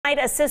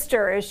Tonight, a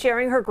sister is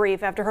sharing her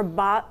grief after her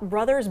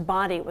brother's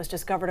body was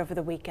discovered over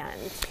the weekend.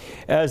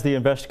 As the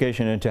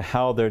investigation into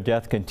how their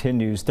death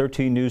continues,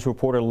 13 News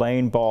reporter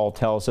Lane Ball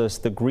tells us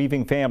the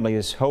grieving family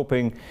is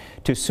hoping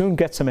to soon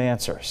get some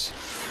answers.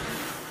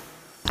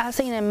 I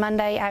seen him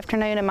Monday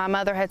afternoon and my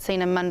mother had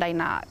seen him Monday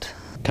night.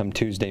 Come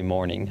Tuesday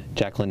morning,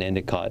 Jacqueline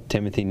Endicott,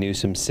 Timothy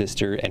Newsom's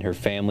sister, and her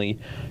family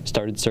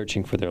started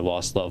searching for their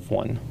lost loved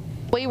one.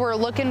 We were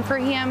looking for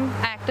him,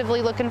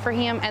 actively looking for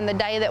him, and the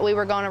day that we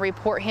were going to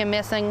report him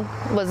missing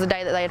was the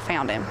day that they had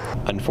found him.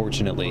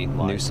 Unfortunately,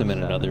 Newsom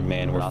and another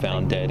man were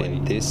found dead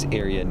in this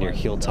area near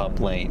Hilltop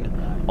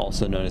Lane,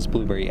 also known as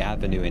Blueberry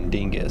Avenue in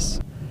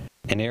Dingess,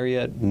 an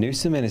area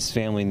Newsom and his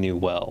family knew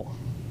well.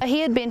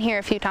 He had been here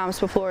a few times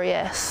before,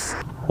 yes.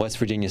 West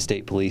Virginia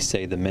State Police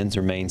say the men's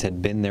remains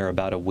had been there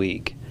about a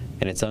week,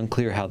 and it's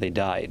unclear how they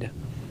died.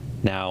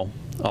 Now,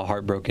 a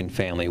heartbroken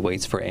family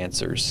waits for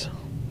answers.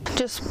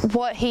 Just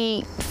what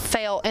he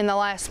felt in the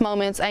last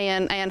moments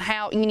and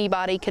how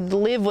anybody could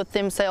live with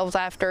themselves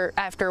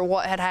after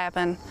what had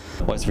happened.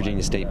 West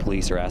Virginia State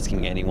Police are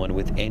asking anyone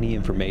with any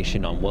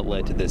information on what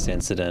led to this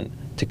incident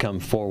to come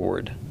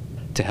forward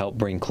to help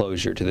bring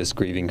closure to this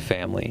grieving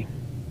family.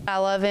 I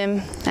love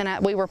him,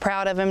 and we were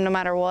proud of him no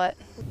matter what.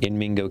 In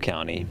Mingo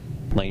County,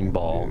 Lane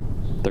Ball,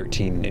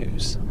 13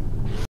 News.